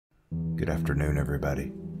Good afternoon,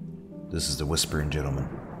 everybody. This is the Whispering Gentleman.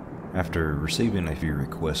 After receiving a few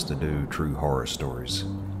requests to do true horror stories,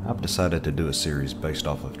 I've decided to do a series based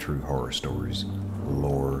off of true horror stories,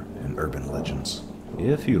 lore, and urban legends.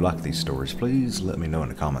 If you like these stories, please let me know in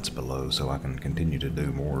the comments below so I can continue to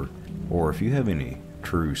do more. Or if you have any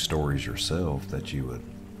true stories yourself that you would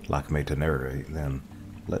like me to narrate, then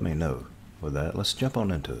let me know. With that, let's jump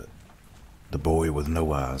on into it. The Boy with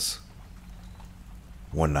No Eyes.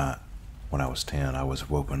 One night, when I was 10, I was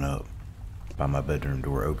woken up by my bedroom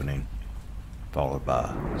door opening, followed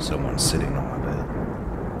by someone sitting on my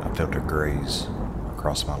bed. I felt a graze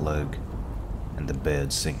across my leg, and the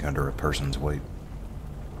bed sink under a person's weight.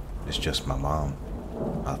 It's just my mom,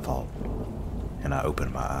 I thought, and I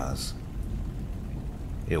opened my eyes.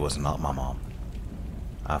 It was not my mom.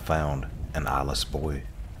 I found an eyeless boy.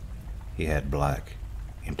 He had black,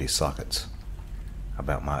 empty sockets,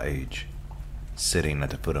 about my age, sitting at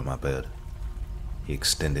the foot of my bed. He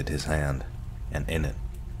extended his hand, and in it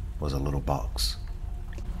was a little box.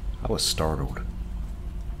 I was startled,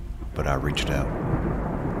 but I reached out.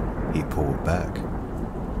 He pulled back.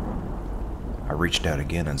 I reached out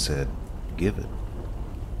again and said, "Give it."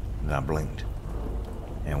 Then I blinked,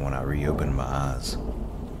 and when I reopened my eyes,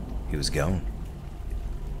 he was gone.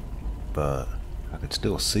 But I could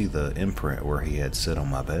still see the imprint where he had sit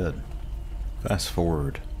on my bed. Fast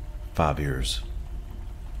forward 5 years.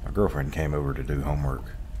 My girlfriend came over to do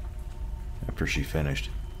homework. After she finished,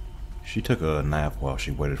 she took a nap while she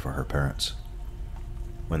waited for her parents.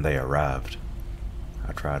 When they arrived,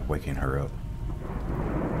 I tried waking her up.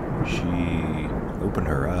 She opened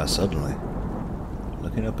her eyes suddenly,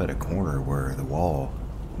 looking up at a corner where the wall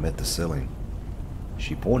met the ceiling.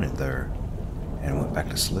 She pointed there and went back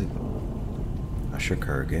to sleep. I shook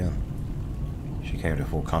her again. She came to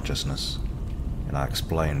full consciousness, and I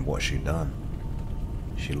explained what she'd done.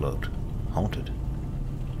 She looked haunted.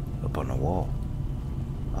 Up on the wall,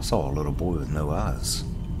 I saw a little boy with no eyes.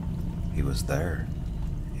 He was there,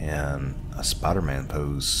 in a Spider-Man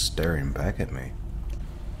pose, staring back at me.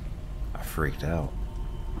 I freaked out,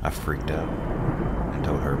 and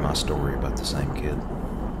told her my story about the same kid.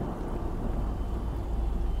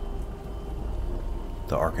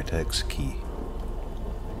 The Architect's Key.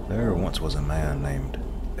 There once was a man named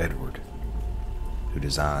Edward, who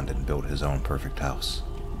designed and built his own perfect house.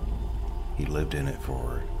 He lived in it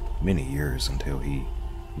for many years until he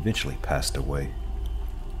eventually passed away.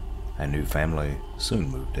 A new family soon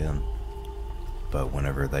moved in, but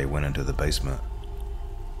whenever they went into the basement,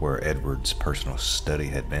 where Edward's personal study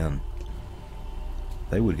had been,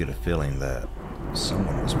 they would get a feeling that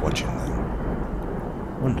someone was watching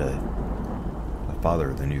them. One day, the father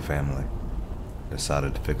of the new family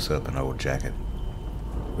decided to fix up an old jacket,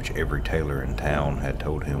 which every tailor in town had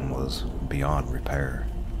told him was beyond repair.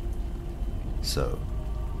 So,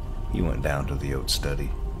 he went down to the old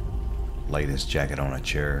study, laid his jacket on a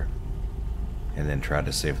chair, and then tried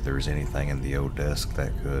to see if there was anything in the old desk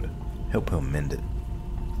that could help him mend it.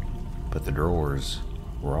 But the drawers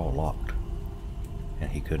were all locked,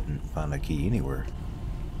 and he couldn't find a key anywhere.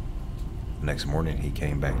 The next morning, he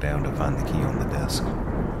came back down to find the key on the desk.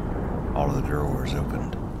 All of the drawers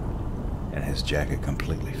opened, and his jacket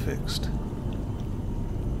completely fixed.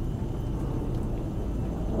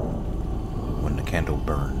 When the candle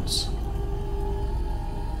burns.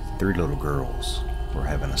 3 little girls were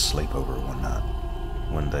having a sleepover one night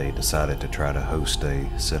when they decided to try to host a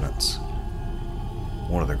sentence.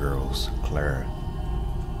 One of the girls, Clara,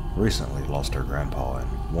 recently lost her grandpa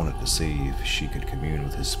and wanted to see if she could commune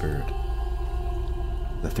with his spirit.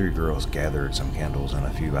 The 3 girls gathered some candles and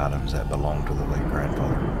a few items that belonged to the late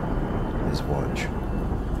grandfather: his watch,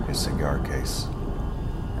 his cigar case,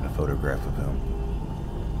 and a photograph of him.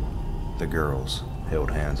 The girls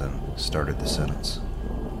held hands and started the sentence.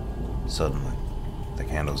 Suddenly, the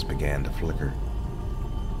candles began to flicker,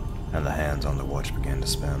 and the hands on the watch began to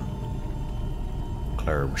spin.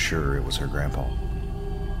 Clara was sure it was her grandpa.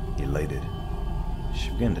 Elated,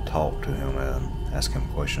 she began to talk to him and ask him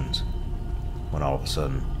questions, when all of a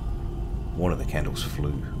sudden, one of the candles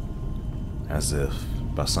flew, as if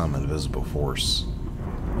by some invisible force,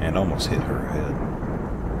 and almost hit her head.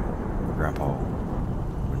 "Grandpa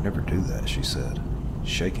would never do that," she said,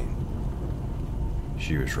 shaking.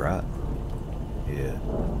 She was right. It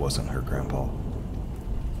wasn't her grandpa,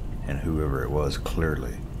 and whoever it was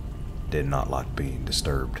clearly did not like being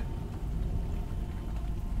disturbed.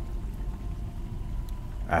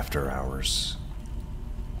 After hours.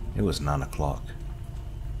 It was 9 o'clock.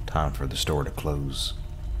 Time for the store to close.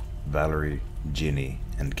 Valerie, Jenny,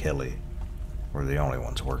 and Kelly were the only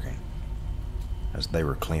ones working. As they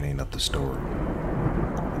were cleaning up the store,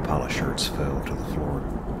 a pile of shirts fell to the floor.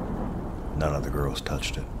 None of the girls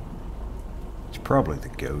touched it. "It's probably the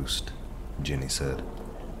ghost," Jenny said.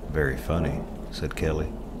 "Very funny," said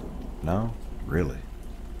Kelly. "No, really,"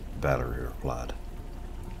 Valerie replied.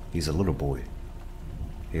 "He's a little boy.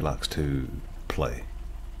 He likes to play."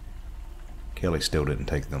 Kelly still didn't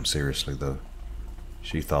take them seriously, though.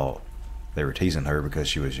 She thought they were teasing her because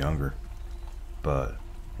she was younger. But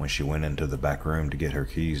when she went into the back room to get her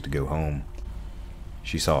keys to go home,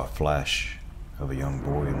 she saw a flash of a young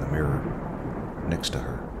boy in the mirror next to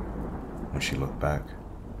her. When she looked back,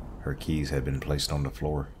 her keys had been placed on the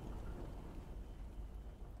floor.